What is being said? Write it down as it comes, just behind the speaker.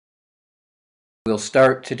We'll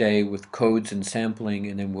start today with codes and sampling,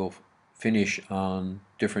 and then we'll finish on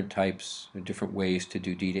different types and different ways to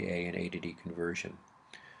do D to A and A to D conversion.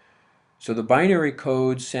 So the binary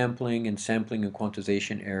codes, sampling and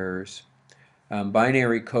quantization errors.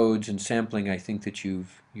 Binary codes and sampling, I think that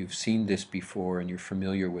you've seen this before and you're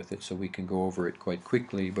familiar with it, so we can go over it quite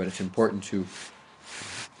quickly, but it's important to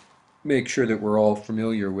make sure that we're all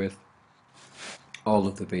familiar with all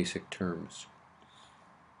of the basic terms.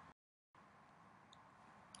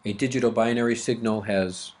 A digital binary signal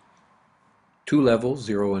has two levels,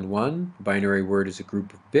 0 and 1. A binary word is a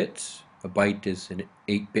group of bits. A byte is an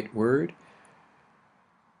 8-bit word.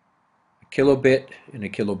 A kilobit and a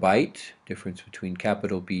kilobyte, difference between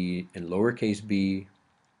capital B and lowercase b.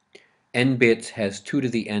 N bits has 2 to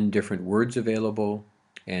the n different words available,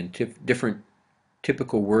 and different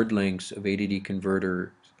typical word lengths of A to D converters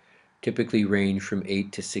typically range from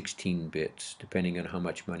 8 to 16 bits, depending on how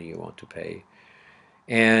much money you want to pay.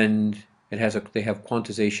 And they have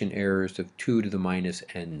quantization errors of 2 to the minus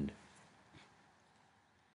n.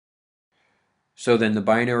 So then the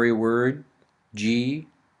binary word G,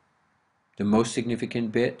 the most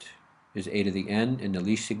significant bit is A to the n, and the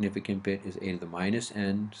least significant bit is A to the minus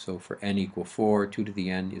n. So for n equal 4, 2 to the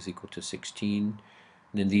n is equal to 16.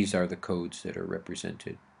 And then these are the codes that are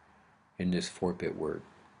represented in this 4-bit word.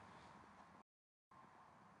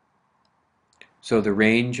 So the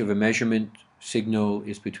range of a measurement signal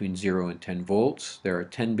is between 0 and 10 volts. There are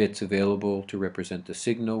 10 bits available to represent the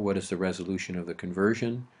signal. What is the resolution of the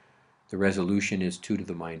conversion? The resolution is 2 to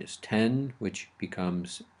the minus 10, which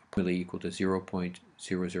becomes equal to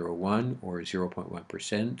 0.001 or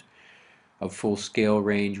 0.1% of full scale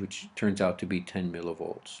range, which turns out to be 10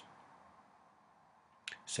 millivolts.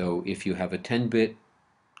 So if you have a 10-bit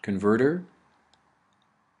converter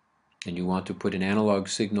and you want to put an analog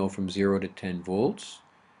signal from 0 to 10 volts,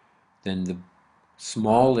 then the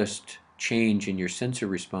smallest change in your sensor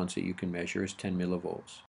response that you can measure is 10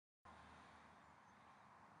 millivolts.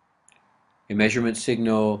 A measurement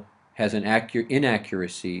signal has an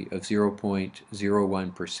inaccuracy of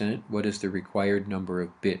 0.01%. What is the required number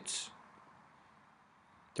of bits?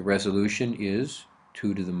 The resolution is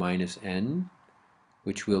 2 to the minus n,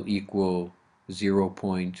 which will equal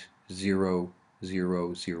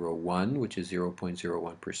 0.0001, which is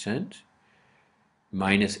 0.01%.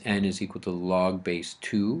 Minus n is equal to log base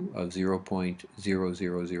 2 of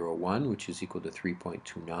 0.0001, which is equal to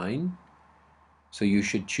 3.29. So you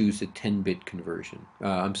should choose a 10-bit conversion.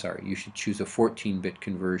 You should choose a 14-bit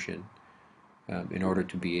conversion in order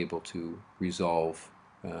to be able to resolve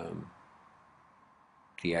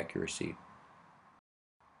the accuracy.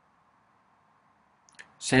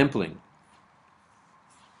 Sampling.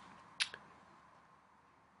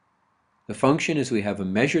 The function is we have a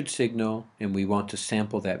measured signal and we want to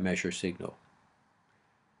sample that measured signal.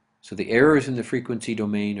 So the errors in the frequency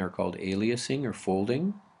domain are called aliasing or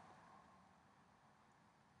folding,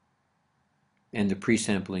 and the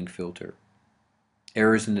pre-sampling filter.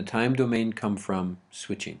 Errors in the time domain come from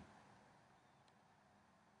switching.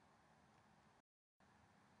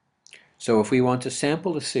 So if we want to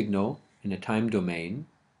sample a signal in a time domain,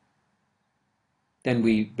 then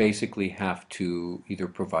we basically have to either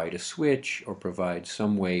provide a switch or provide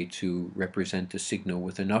some way to represent the signal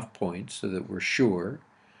with enough points so that we're sure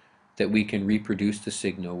that we can reproduce the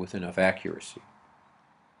signal with enough accuracy.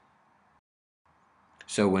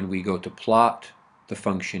 So when we go to plot the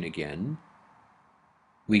function again,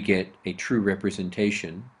 we get a true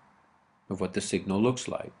representation of what the signal looks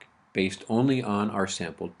like based only on our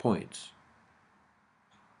sampled points.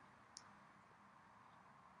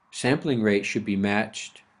 Sampling rate should be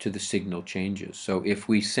matched to the signal changes. So if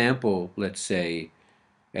we sample, let's say,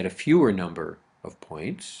 at a fewer number of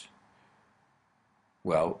points,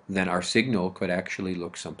 well, then our signal could actually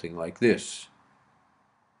look something like this.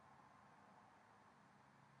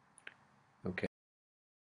 Okay.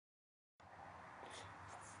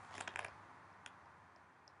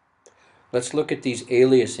 Let's look at these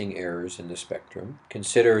aliasing errors in the spectrum.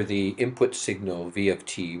 Consider the input signal V of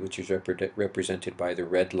t, which is represented by the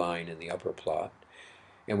red line in the upper plot.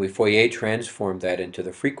 And we Fourier transform that into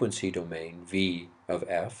the frequency domain V of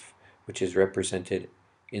f, which is represented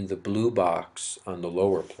in the blue box on the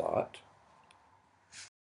lower plot.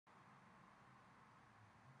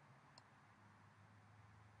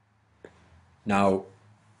 Now,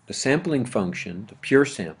 the sampling function, the pure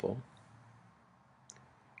sample,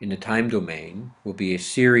 in the time domain will be a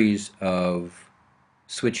series of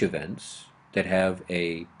switch events that have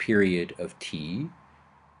a period of t,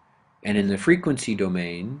 and in the frequency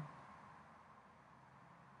domain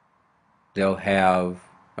they'll have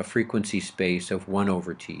a frequency space of 1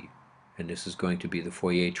 over t. and this is going to be the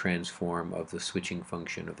Fourier transform of the switching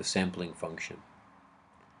function, of the sampling function.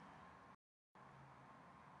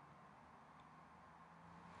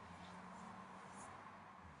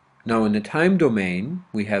 Now in the time domain,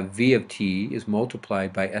 we have V of t is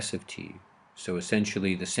multiplied by S of t. So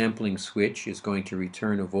essentially the sampling switch is going to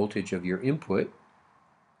return a voltage of your input.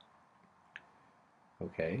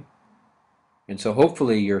 Okay. And so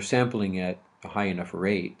hopefully you're sampling at a high enough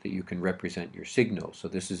rate that you can represent your signal. So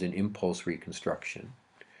this is an impulse reconstruction.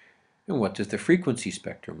 And what does the frequency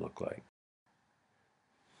spectrum look like?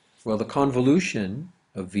 Well, the convolution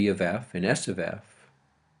of V of f and S of f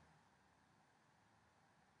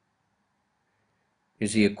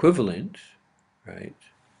is the equivalent, right,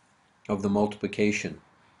 of the multiplication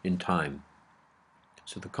in time.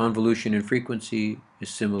 So the convolution in frequency is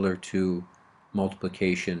similar to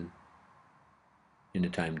multiplication in the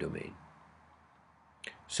time domain.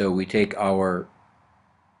 So we take our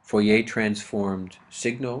Fourier transformed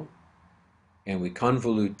signal and we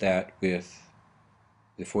convolute that with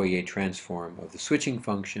the Fourier transform of the switching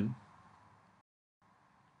function.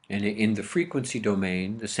 And in the frequency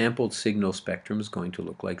domain, the sampled signal spectrum is going to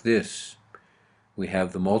look like this. We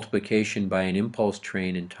have the multiplication by an impulse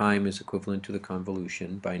train in time is equivalent to the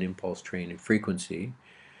convolution by an impulse train in frequency.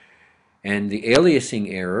 And the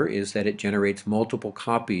aliasing error is that it generates multiple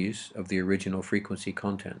copies of the original frequency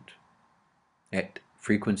content at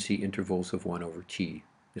frequency intervals of 1 over t.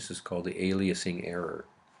 This is called the aliasing error.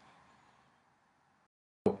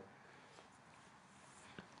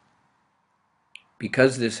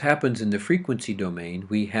 Because this happens in the frequency domain,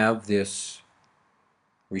 we have this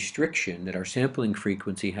restriction that our sampling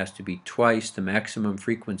frequency has to be twice the maximum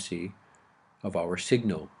frequency of our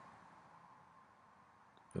signal.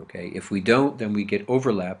 Okay, if we don't, then we get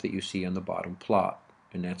overlap that you see on the bottom plot,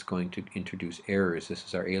 and that's going to introduce errors. This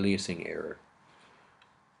is our aliasing error.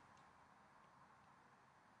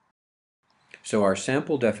 So our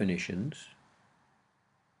sample definitions,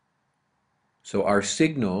 so our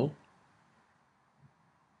signal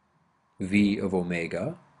V of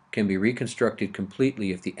omega can be reconstructed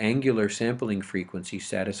completely if the angular sampling frequency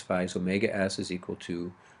satisfies omega s is equal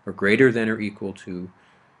to or greater than or equal to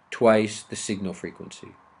twice the signal frequency.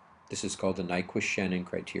 This is called the Nyquist-Shannon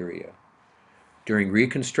criteria. During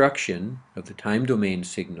reconstruction of the time domain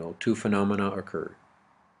signal, two phenomena occur.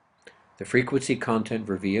 The frequency content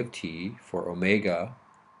for V of t for omega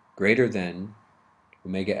greater than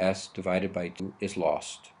omega s divided by 2 is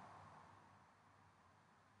lost.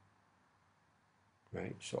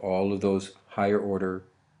 Right? So all of those higher order,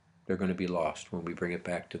 they're going to be lost when we bring it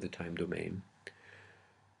back to the time domain.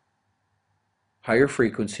 Higher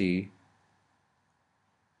frequency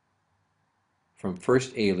from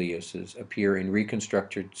first aliases appear in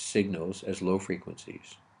reconstructed signals as low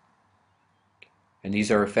frequencies. And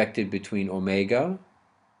these are affected between omega,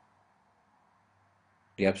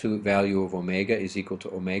 the absolute value of omega is equal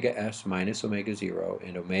to omega s minus omega 0,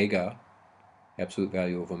 and omega, absolute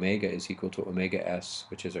value of omega is equal to omega s,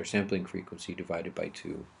 which is our sampling frequency, divided by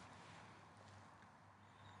 2.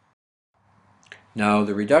 Now,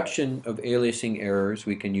 the reduction of aliasing errors,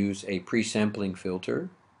 we can use a pre-sampling filter,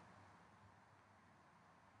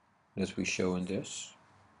 as we show in this.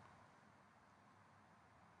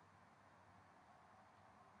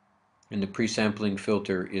 And the pre-sampling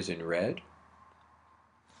filter is in red.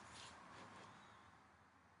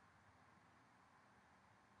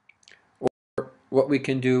 Or what we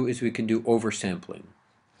can do is we can do oversampling,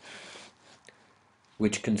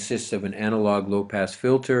 which consists of an analog low-pass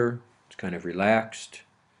filter, it's kind of relaxed,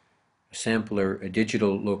 a sampler, a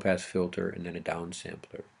digital low-pass filter, and then a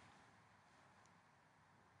downsampler.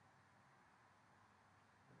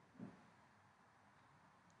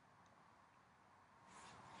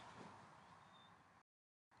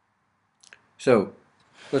 So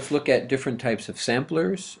let's look at different types of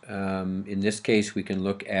samplers. In this case, we can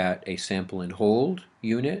look at a sample and hold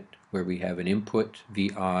unit where we have an input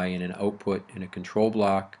VI and an output in a control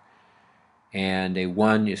block, and a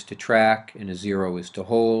 1 is to track and a 0 is to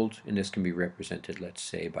hold, and this can be represented, let's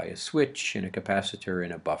say, by a switch and a capacitor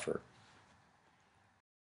and a buffer.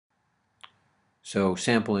 So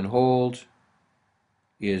sample and hold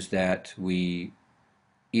is that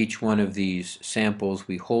each one of these samples,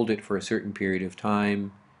 we hold it for a certain period of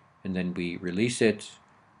time, and then we release it,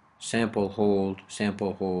 sample, hold,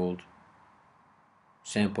 sample, hold,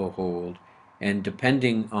 sample, hold, and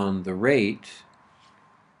depending on the rate,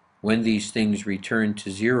 when these things return to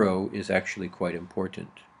 0 is actually quite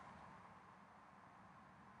important.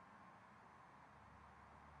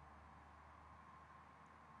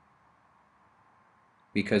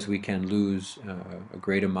 because we can lose a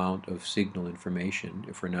great amount of signal information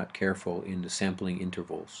if we're not careful in the sampling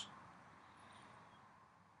intervals.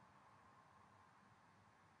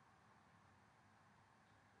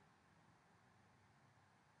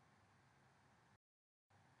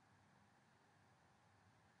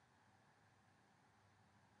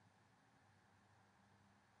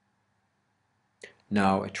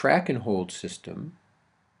 Now, a track and hold system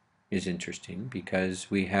is interesting because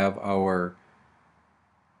we have our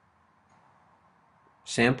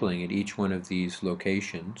sampling at each one of these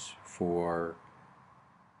locations for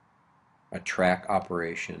a track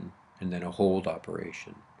operation and then a hold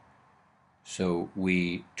operation. So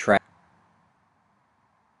we track,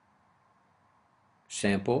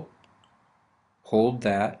 sample, hold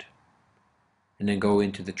that, and then go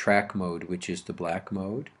into the track mode, which is the black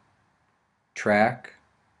mode. Track,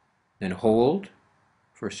 then hold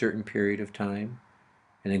for a certain period of time,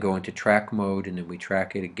 and then go into track mode, and then we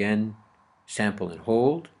track it again, sample and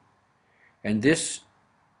hold. And this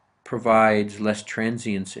provides less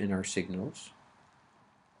transience in our signals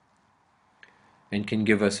and can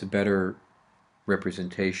give us a better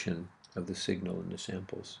representation of the signal in the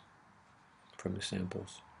samples, from the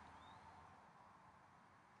samples.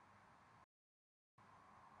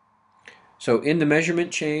 So in the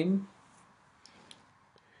measurement chain,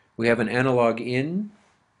 we have an analog in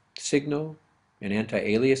signal, an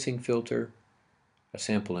anti-aliasing filter, a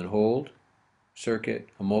sample and hold circuit,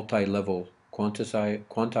 a multi-level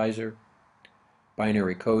quantizer,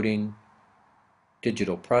 binary coding,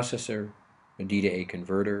 digital processor, a D to A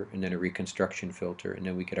converter, and then a reconstruction filter, and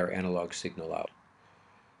then we get our analog signal out.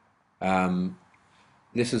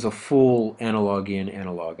 This is a full analog in,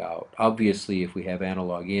 analog out. Obviously, if we have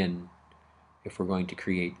analog in, if we're going to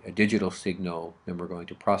create a digital signal, then we're going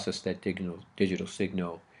to process that digital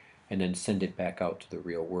signal and then send it back out to the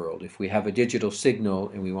real world. If we have a digital signal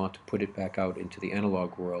and we want to put it back out into the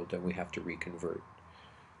analog world, then we have to reconvert.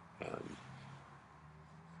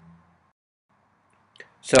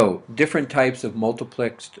 So different types of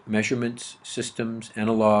multiplexed measurements systems.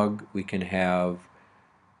 Analog, we can have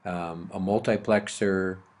a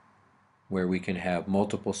multiplexer where we can have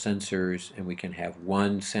multiple sensors and we can have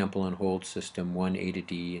one sample and hold system, one A to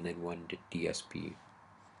D, and then one DSP.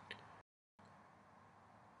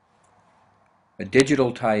 A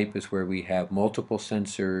digital type is where we have multiple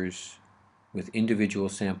sensors with individual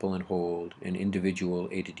sample and hold and individual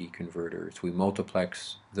A to D converters. We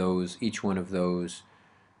multiplex those, each one of those,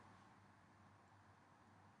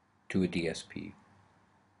 to a DSP.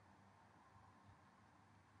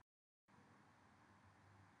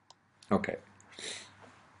 Okay.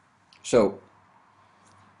 So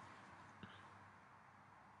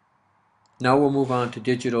now we'll move on to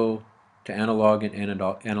digital to analog and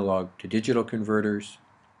analog to digital converters.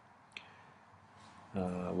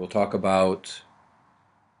 We'll talk about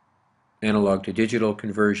analog to digital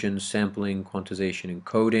conversions, sampling, quantization, and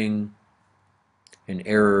coding, and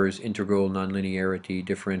errors, integral nonlinearity,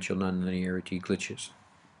 differential nonlinearity, glitches,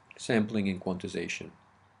 sampling and quantization.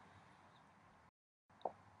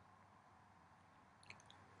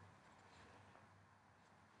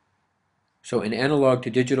 So an analog to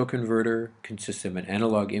digital converter consists of an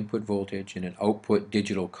analog input voltage and an output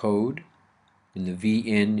digital code, and the V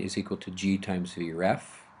in is equal to G times V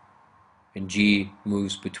ref, and G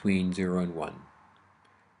moves between 0 and 1.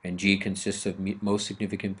 And G consists of most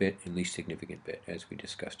significant bit and least significant bit, as we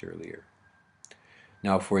discussed earlier.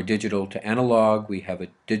 Now for a digital to analog, we have a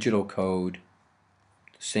digital code,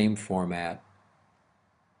 same format,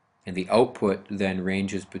 and the output then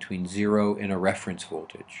ranges between 0 and a reference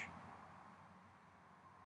voltage.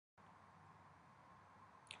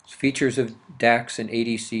 Features of DACs and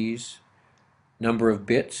ADCs: number of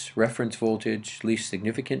bits, reference voltage, least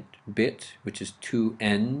significant bit, which is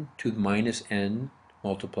 2n to the minus n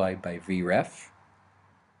multiplied by Vref,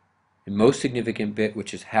 and most significant bit,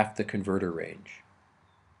 which is half the converter range.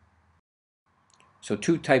 So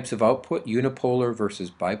two types of output, unipolar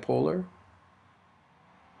versus bipolar.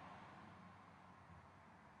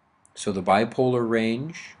 So the bipolar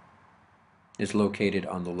range is located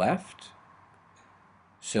on the left.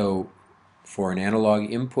 So for an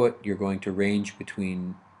analog input, you're going to range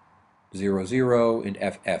between 0, 0 and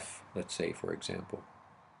FF, let's say, for example.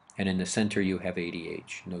 And in the center you have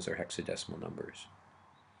ADH, and those are hexadecimal numbers.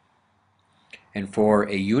 And for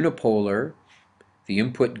a unipolar, the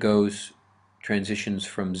input transitions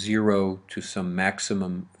from 0 to some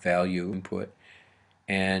maximum value input,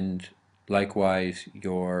 and likewise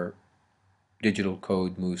your digital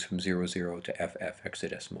code moves from 0, 0 to FF,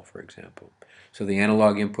 hexadecimal, for example. So the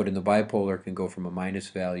analog input in the bipolar can go from a minus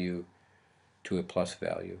value to a plus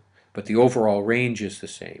value. but the overall range is the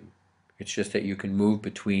same. It's just that you can move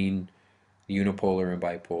between the unipolar and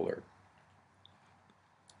bipolar.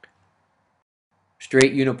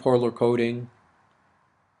 Straight unipolar coding,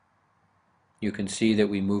 you can see that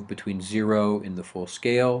we move between 0 in the full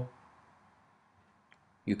scale.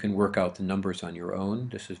 You can work out the numbers on your own.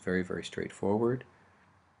 This is very, very straightforward.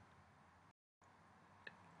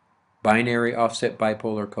 Binary offset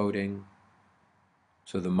bipolar coding.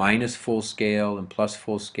 So the minus full scale and plus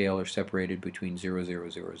full scale are separated between 0, 0,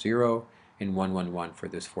 0, 0 and 1, 1, 1 for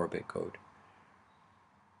this 4-bit code.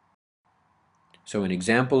 So an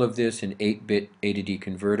example of this, an 8-bit A to D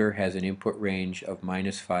converter has an input range of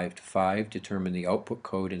 -5 to 5. Determine the output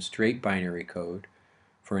code in straight binary code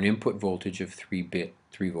for an input voltage of 3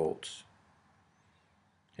 volts.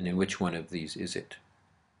 And then which one of these is it?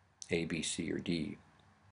 A, B, C, or D?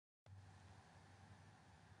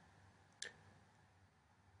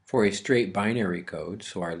 For a straight binary code,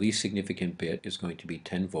 so our least significant bit is going to be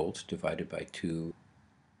 10 volts divided by 2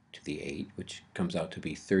 to the 8, which comes out to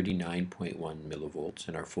be 39.1 millivolts,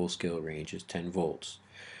 and our full scale range is 10 volts.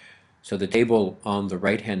 So the table on the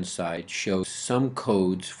right-hand side shows some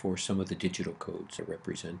codes for some of the digital codes that are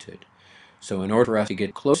represented. So in order for us to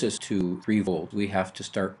get closest to 3 volts, we have to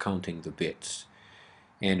start counting the bits.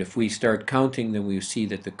 And if we start counting, then we see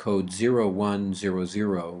that the code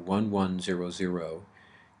 01001100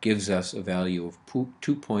 gives us a value of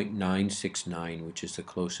 2.969, which is the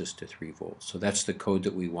closest to 3 volts. So that's the code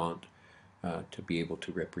that we want to be able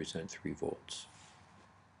to represent 3 volts.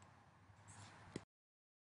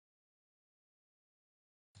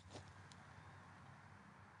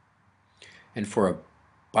 And for a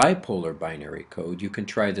bipolar binary code, you can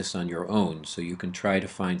try this on your own. So you can try to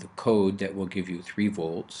find the code that will give you 3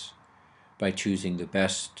 volts by choosing the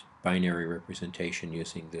best binary representation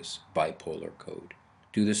using this bipolar code.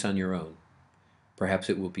 Do this on your own. Perhaps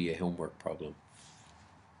it will be a homework problem.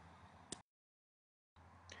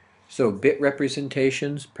 So bit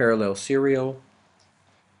representations, parallel serial.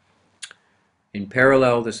 In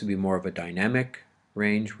parallel, this would be more of a dynamic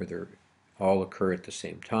range where they all occur at the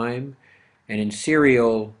same time. And in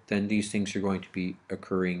serial, then these things are going to be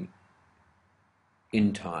occurring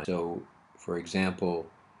in time. So, for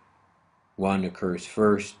example, 1 occurs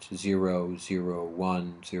first, 0, 0,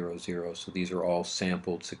 1, 0, 0. So these are all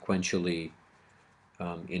sampled sequentially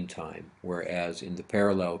in time. Whereas in the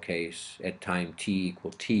parallel case, at time t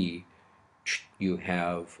equal t, you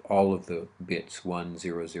have all of the bits 1,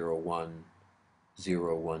 0, 0, 1,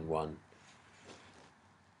 0, 1, 1.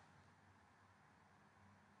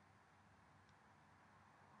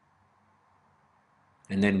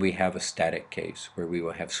 And then we have a static case where we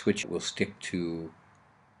will have switch will stick to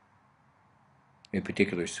a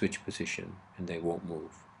particular switch position and they won't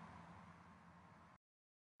move.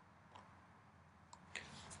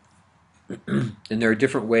 And there are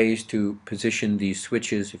different ways to position these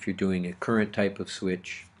switches if you're doing a current type of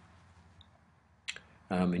switch.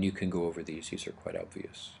 And you can go over these. These are quite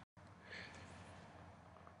obvious.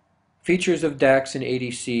 Features of DACs and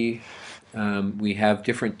ADC. We have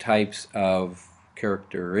different types of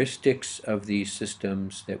characteristics of these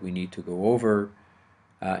systems that we need to go over.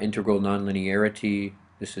 Integral nonlinearity.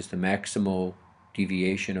 This is the maximal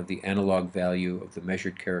deviation of the analog value of the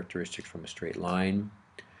measured characteristic from a straight line.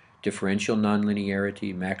 Differential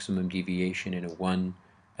nonlinearity, maximum deviation in a 1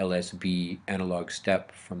 LSB analog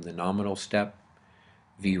step from the nominal step,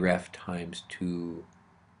 Vref times 2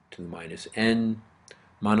 to the minus n.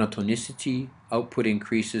 Monotonicity, output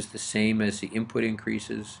increases the same as the input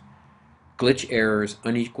increases. Glitch errors,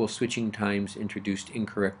 unequal switching times introduced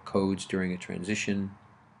incorrect codes during a transition.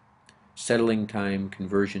 Settling time,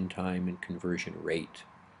 and conversion rate.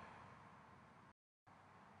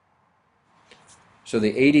 So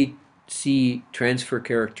the ADC transfer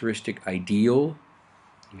characteristic ideal,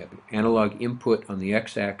 you have an analog input on the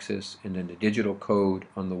x-axis and then the digital code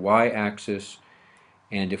on the y-axis.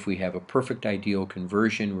 And if we have a perfect ideal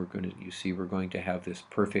conversion, we're going to have this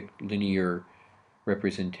perfect linear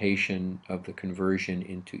representation of the conversion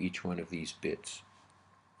into each one of these bits.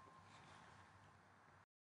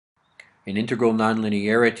 In integral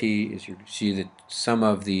nonlinearity is you see that some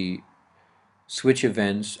of the switch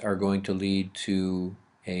events are going to lead to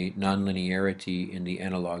a nonlinearity in the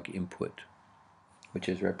analog input, which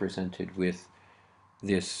is represented with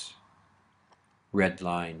this red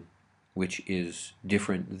line, which is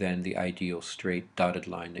different than the ideal straight dotted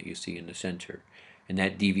line that you see in the center. And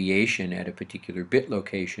that deviation at a particular bit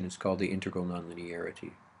location is called the integral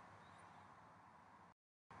nonlinearity.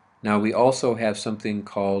 Now we also have something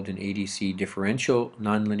called an ADC differential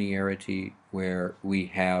nonlinearity, where we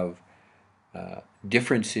have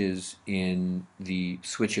differences in the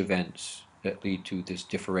switch events that lead to this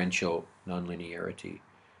differential nonlinearity.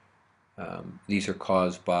 These are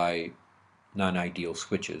caused by non-ideal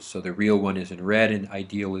switches. So the real one is in red and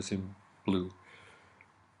ideal is in blue.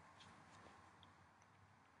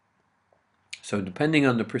 So depending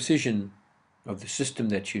on the precision of the system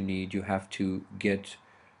that you need, you have to get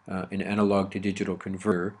an analog to digital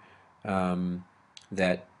converter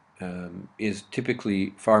that is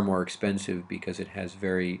typically far more expensive because it has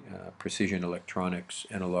very precision electronics,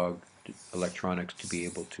 analog electronics, to be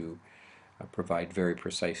able to provide very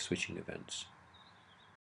precise switching events.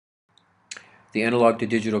 The analog to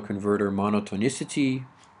digital converter monotonicity,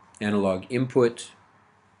 analog input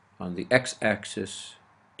on the x-axis,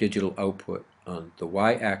 digital output on the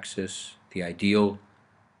y-axis, the ideal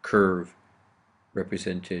curve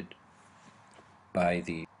represented by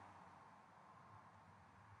the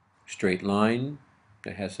straight line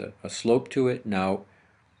that has a slope to it. Now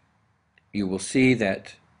you will see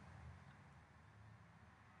that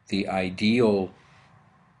the ideal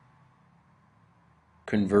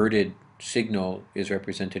converted signal is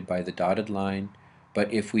represented by the dotted line,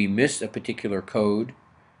 but if we miss a particular code,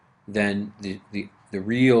 then the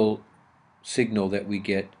real signal that we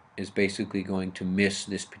get is basically going to miss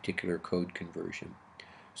this particular code conversion.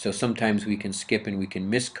 So sometimes we can skip and we can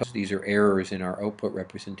miss codes. These are errors in our output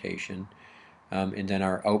representation, and then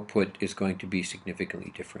our output is going to be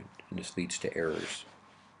significantly different, and this leads to errors.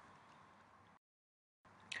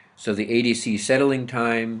 So the ADC settling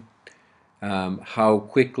time, how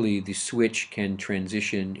quickly the switch can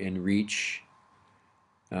transition and reach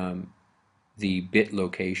the bit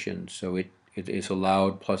location. So it is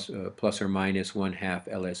allowed plus or minus 1/2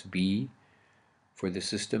 LSB for the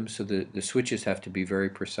system. So the switches have to be very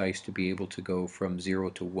precise to be able to go from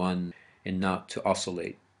 0 to 1 and not to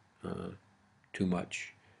oscillate too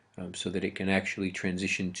much, so that it can actually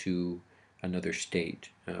transition to another state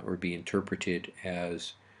or be interpreted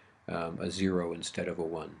as a 0 instead of a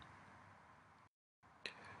 1.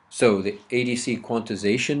 So the ADC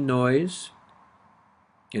quantization noise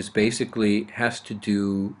is basically has to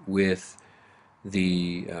do with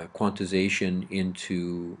the quantization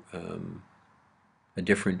into a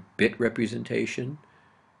different bit representation.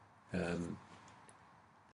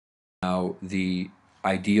 Now the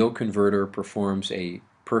ideal converter performs a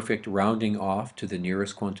perfect rounding off to the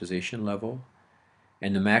nearest quantization level,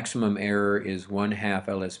 and the maximum error is 1/2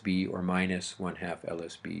 LSB or minus 1/2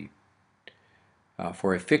 LSB.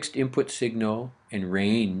 For a fixed input signal and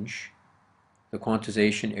range, the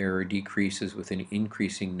quantization error decreases with an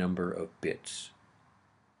increasing number of bits.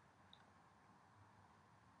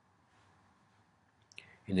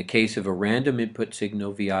 In the case of a random input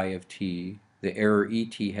signal Vi of t, the error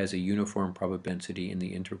Et has a uniform probability density in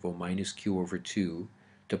the interval minus q over 2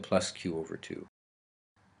 to plus q over 2.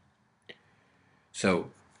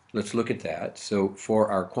 So let's look at that. So for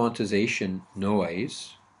our quantization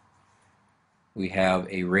noise, we have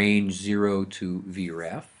a range 0 to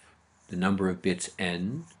vref, the number of bits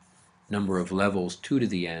n, number of levels 2 to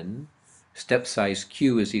the n, step size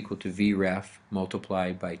q is equal to vref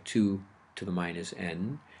multiplied by 2 to the minus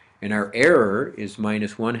n, and our error is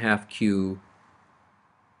minus 1/2 q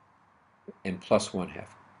and plus 1/2.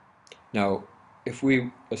 Now, if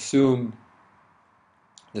we assume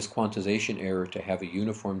this quantization error to have a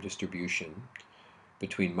uniform distribution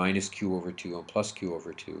between minus q over 2 and plus q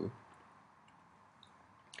over 2,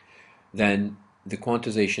 then the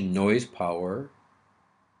quantization noise power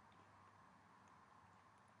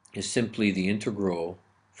is simply the integral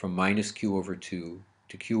from minus q over 2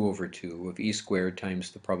 to q over 2 of e squared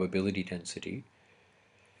times the probability density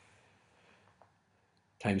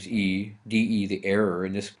times e, dE the error,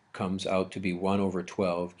 and this comes out to be 1 over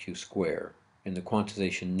 12 q squared. And the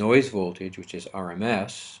quantization noise voltage, which is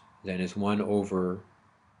RMS, then is 1 over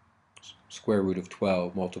square root of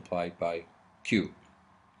 12 multiplied by q.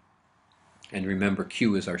 And remember,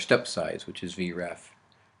 q is our step size, which is vref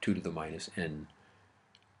 2 to the minus n.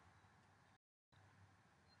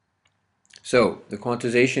 So the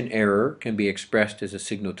quantization error can be expressed as a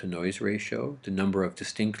signal-to-noise ratio. The number of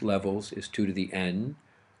distinct levels is 2 to the n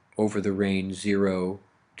over the range 0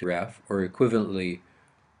 to ref, or equivalently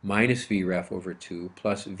minus vref over 2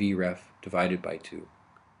 plus vref divided by 2.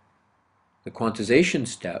 The quantization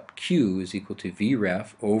step, q, is equal to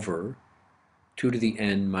vref over 2 to the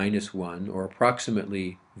n minus 1, or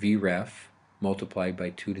approximately vref multiplied by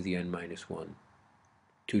 2 to the n minus 1,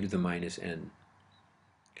 2 to the minus n.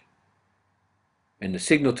 And the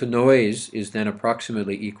signal to noise is then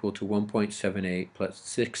approximately equal to 1.78 plus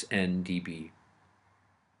 6n dB.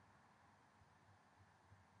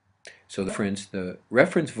 So the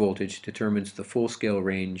reference voltage determines the full-scale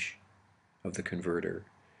range of the converter.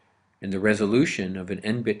 And the resolution of an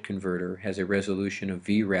n-bit converter has a resolution of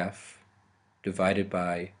Vref divided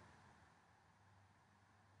by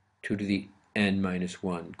 2 to the n minus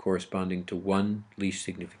 1, corresponding to one least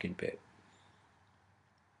significant bit.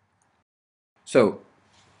 So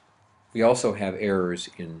we also have errors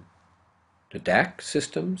in the DAC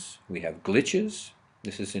systems. We have glitches.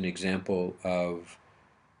 This is an example of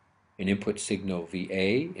an input signal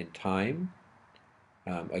VA in time.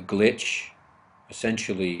 A glitch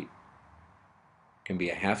essentially can be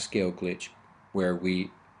a half-scale glitch where we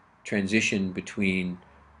transition between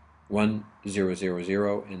 1, 0, 0,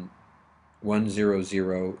 0 and 1, 0,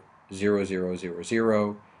 0, 0, 0, 0,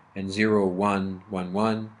 0 and 0, 1, 1,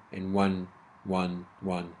 1 and 1, 1,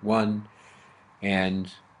 1, 1.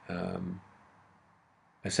 And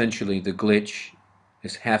essentially the glitch,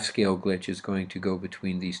 this half-scale glitch, is going to go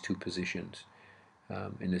between these two positions.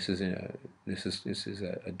 And this is a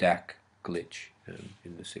DAC glitch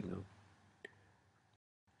in the signal.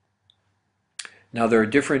 Now there are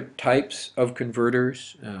different types of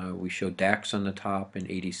converters. We show DACs on the top and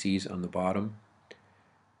ADCs on the bottom.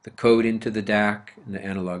 The code into the DAC and the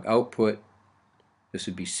analog output, this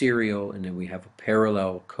would be serial, and then we have a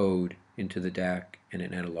parallel code into the DAC and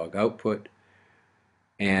an analog output.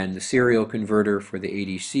 And the serial converter for the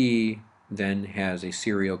ADC then has a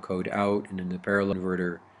serial code out, and then the parallel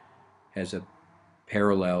converter has a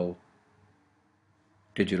parallel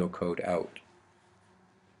digital code out.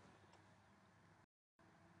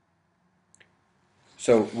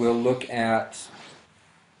 So we'll look at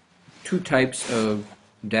two types of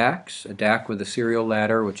DACs, a DAC with a serial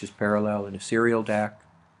ladder, which is parallel, and a serial DAC.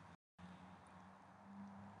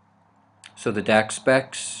 So the DAC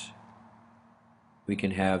specs, we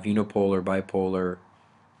can have unipolar, bipolar,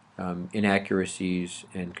 inaccuracies,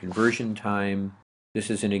 and conversion time. This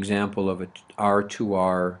is an example of a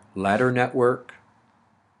R2R ladder network.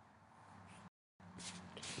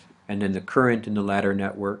 And then the current in the ladder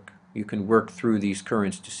network. You can work through these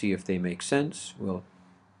currents to see if they make sense. We'll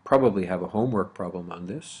probably have a homework problem on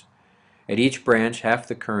this. At each branch, half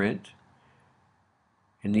the current,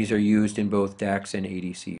 and these are used in both DACs and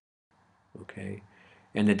ADCs. Okay,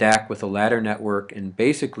 and the DAC with a ladder network, and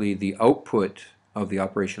basically the output of the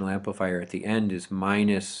operational amplifier at the end is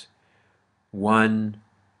minus 1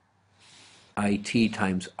 IT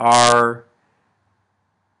times R,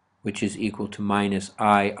 which is equal to minus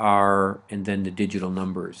IR, and then the digital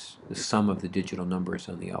numbers, the sum of the digital numbers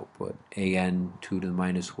on the output, AN 2 to the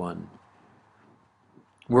minus 1.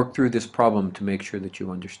 Work through this problem to make sure that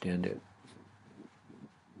you understand it.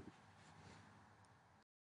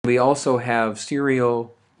 We also have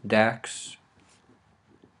serial DACs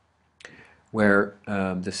where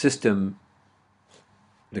the system,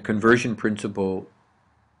 the conversion principle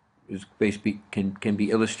is basically can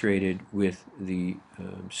be illustrated with the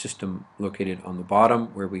system located on the bottom,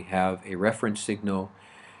 where we have a reference signal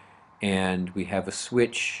and we have a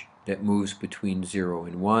switch that moves between 0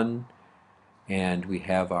 and 1, and we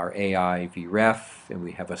have our AI Vref, and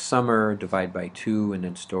we have a summer divided by 2, and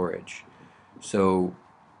then storage. So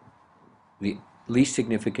the least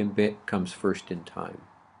significant bit comes first in time.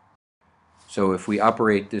 So if we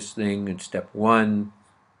operate this thing in step 1,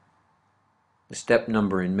 the step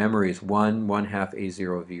number in memory is 1, 1/2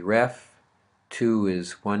 A0 Vref. 2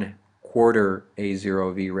 is 1/4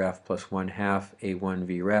 A0 Vref plus 1/2 A1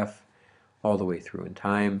 Vref, all the way through in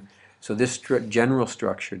time. So this general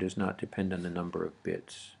structure does not depend on the number of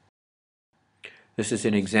bits. This is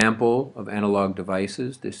an example of analog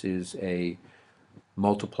devices. This is a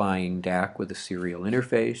multiplying DAC with a serial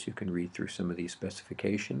interface. You can read through some of these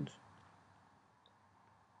specifications.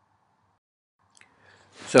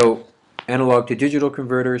 So analog to digital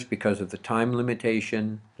converters, because of the time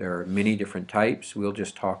limitation, there are many different types. We'll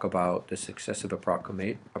just talk about the successive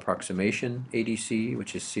approximation ADC,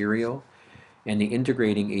 which is serial, and the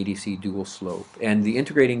integrating ADC dual slope. And the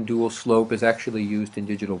integrating dual slope is actually used in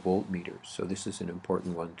digital voltmeters, so this is an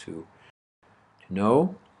important one to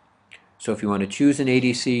know. So if you want to choose an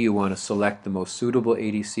ADC, you want to select the most suitable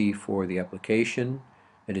ADC for the application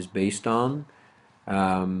that is based on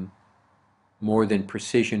more than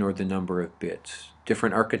precision or the number of bits.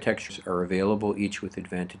 Different architectures are available, each with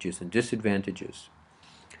advantages and disadvantages.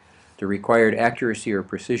 The required accuracy or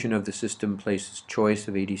precision of the system places choice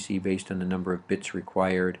of ADC based on the number of bits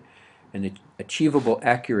required, and the achievable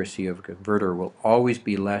accuracy of a converter will always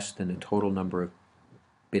be less than the total number of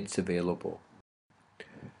bits available.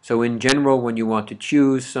 So in general, when you want to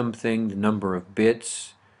choose something, the number of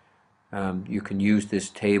bits, you can use this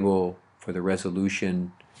table for the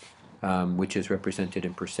resolution which is represented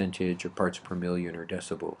in percentage or parts per million or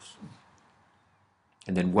decibels.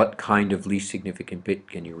 And then what kind of least significant bit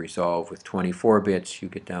can you resolve? With 24 bits, you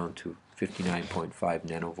get down to 59.5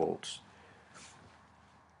 nanovolts.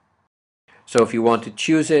 So if you want to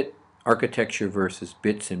choose it, architecture versus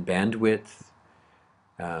bits and bandwidth.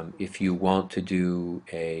 If you want to do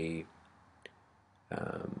a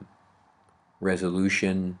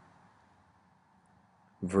resolution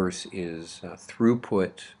versus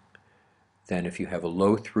throughput, then if you have a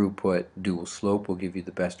low throughput, dual slope will give you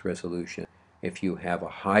the best resolution. If you have a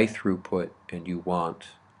high throughput and you want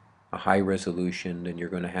a high resolution, then you're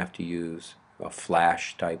going to have to use a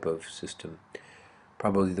flash type of system.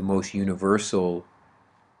 Probably the most universal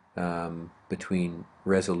between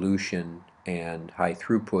resolution and high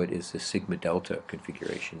throughput is the sigma delta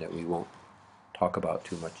configuration that we won't talk about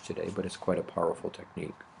too much today, but it's quite a powerful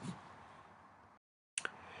technique.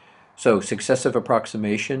 So successive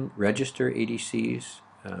approximation, register ADCs.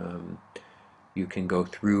 You can go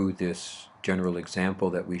through this general example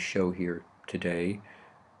that we show here today.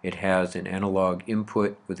 It has an analog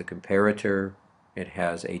input with a comparator. It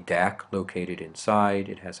has a DAC located inside.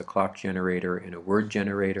 It has a clock generator and a word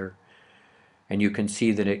generator. And you can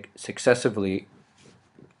see that it successively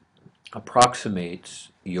approximates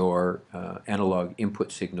your analog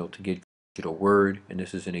input signal to get digital word. And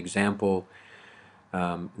this is an example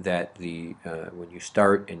that when you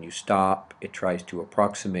start and you stop, it tries to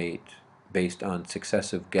approximate based on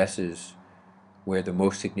successive guesses where the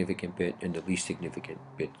most significant bit and the least significant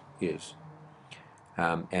bit is.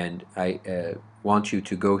 And I want you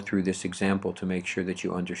to go through this example to make sure that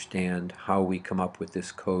you understand how we come up with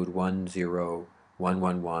this code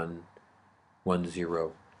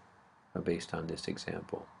 10111110 based on this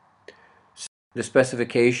example. So the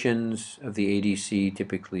specifications of the ADC,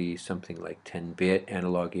 typically something like 10-bit,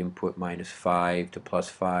 analog input -5 to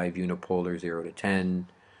 +5, unipolar 0 to 10,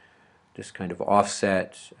 this kind of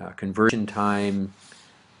offset, conversion time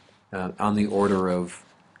on the order of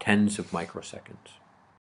tens of microseconds.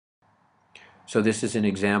 So this is an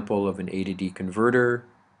example of an A to D converter.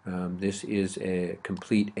 This is a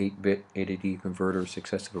complete 8-bit A to D converter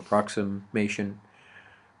successive approximation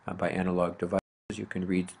by analog devices. You can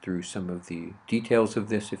read through some of the details of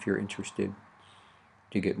this if you're interested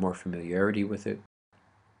to get more familiarity with it.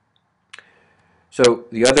 So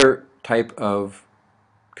the other type of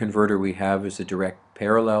converter we have is a direct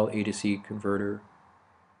parallel A to C converter.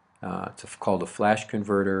 It's called a flash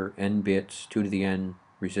converter, n bits, 2 to the n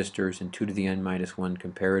resistors, and 2 to the n minus 1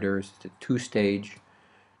 comparators. It's a two-stage.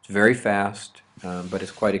 It's very fast, but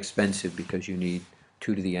it's quite expensive because you need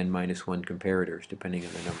 2 to the n minus 1 comparators depending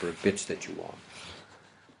on the number of bits that you want.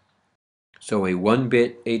 So a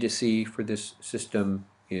 1-bit A to C for this system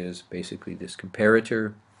is basically this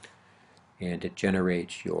comparator, and it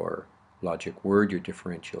generates your logic word, your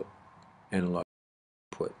differential analog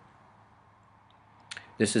input.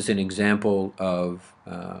 This is an example of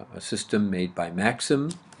a system made by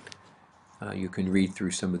Maxim. You can read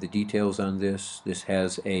through some of the details on this. This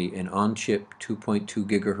has an on-chip 2.2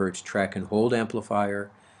 gigahertz track and hold amplifier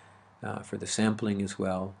for the sampling as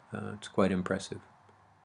well. It's quite impressive.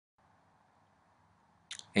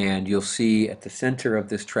 And you'll see at the center of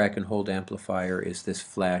this track and hold amplifier is this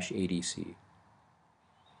flash ADC.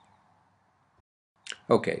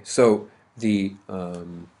 Okay, so the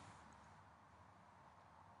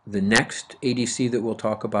next ADC that we'll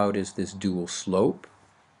talk about is this dual slope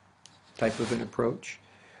type of an approach,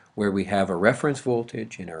 where we have a reference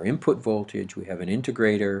voltage and our input voltage. We have an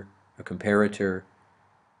integrator, a comparator,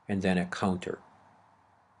 and then a counter.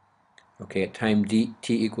 Okay, at time t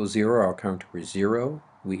equals 0, our counter is 0.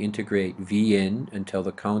 We integrate V in until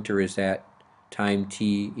the counter is at time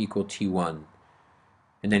t equal t1.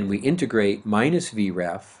 And then we integrate minus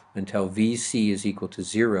Vref until Vc is equal to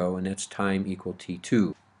 0, and that's time equal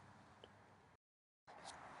t2.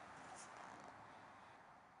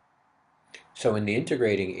 So in the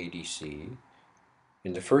integrating ADC,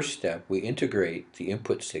 in the first step, we integrate the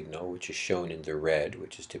input signal, which is shown in the red,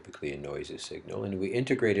 which is typically a noisy signal, and we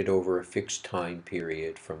integrate it over a fixed time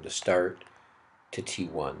period from the start to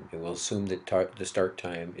t1. And we'll assume that the start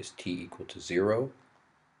time is t equal to 0.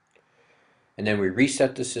 And then we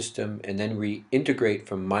reset the system, and then we integrate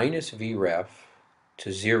from minus Vref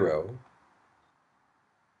to 0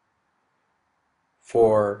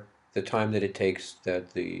 for the time that it takes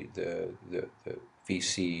that the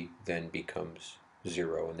Vc then becomes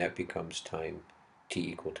 0, and that becomes time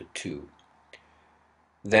t equal to 2.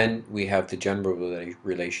 Then we have the general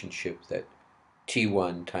relationship that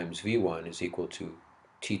t1 times v1 is equal to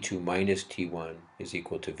t2 minus t1 is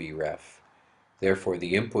equal to Vref. Therefore,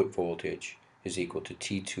 the input voltage is equal to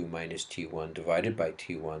T2 minus T1 divided by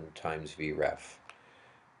T1 times Vref.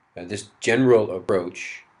 This general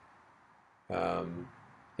approach,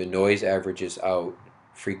 the noise averages out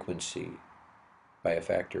frequency by a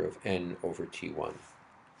factor of n over T1.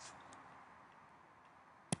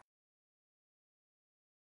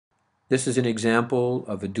 This is an example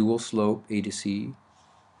of a dual slope A to C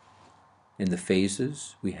in the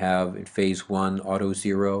phases. We have in phase 1 auto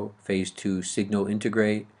zero, phase 2 signal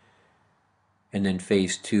integrate, and then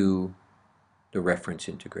phase 2 the reference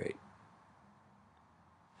integrate.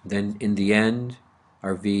 Then in the end,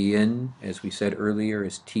 our V in, as we said earlier,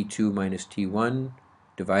 is T2 minus T1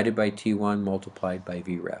 divided by T1 multiplied by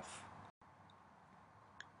Vref.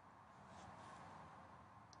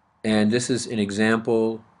 And this is an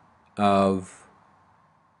example of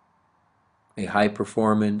a high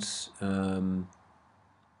performance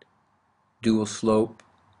dual slope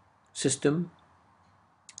system.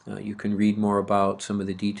 You can read more about some of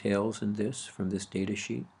the details in this from this data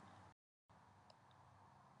sheet.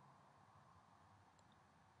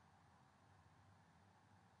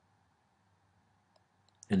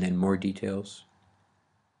 And then more details.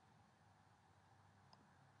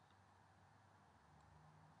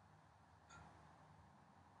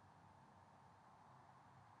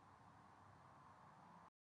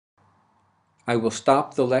 I will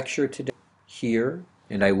stop the lecture today here,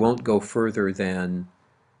 and I won't go further than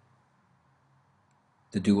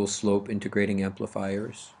the dual slope integrating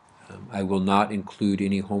amplifiers. I will not include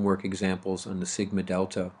any homework examples on the sigma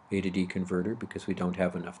delta A to D converter because we don't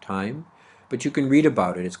have enough time. But you can read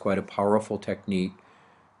about it. It's quite a powerful technique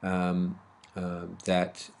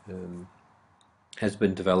that has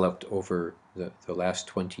been developed over the last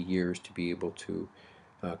 20 years to be able to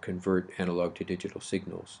convert analog to digital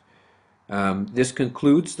signals. This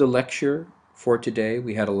concludes the lecture for today.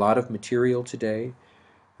 We had a lot of material today.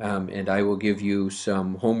 And I will give you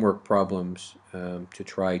some homework problems to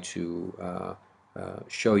try to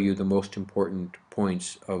show you the most important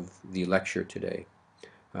points of the lecture today.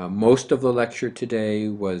 Most of the lecture today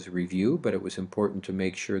was review, but it was important to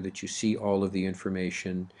make sure that you see all of the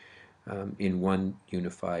information in one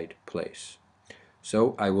unified place.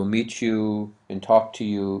 So I will meet you and talk to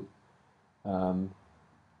you in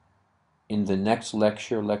the next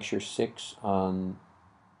lecture, lecture 6, on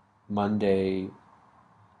Monday,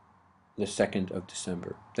 the 2nd of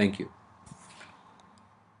December. Thank you.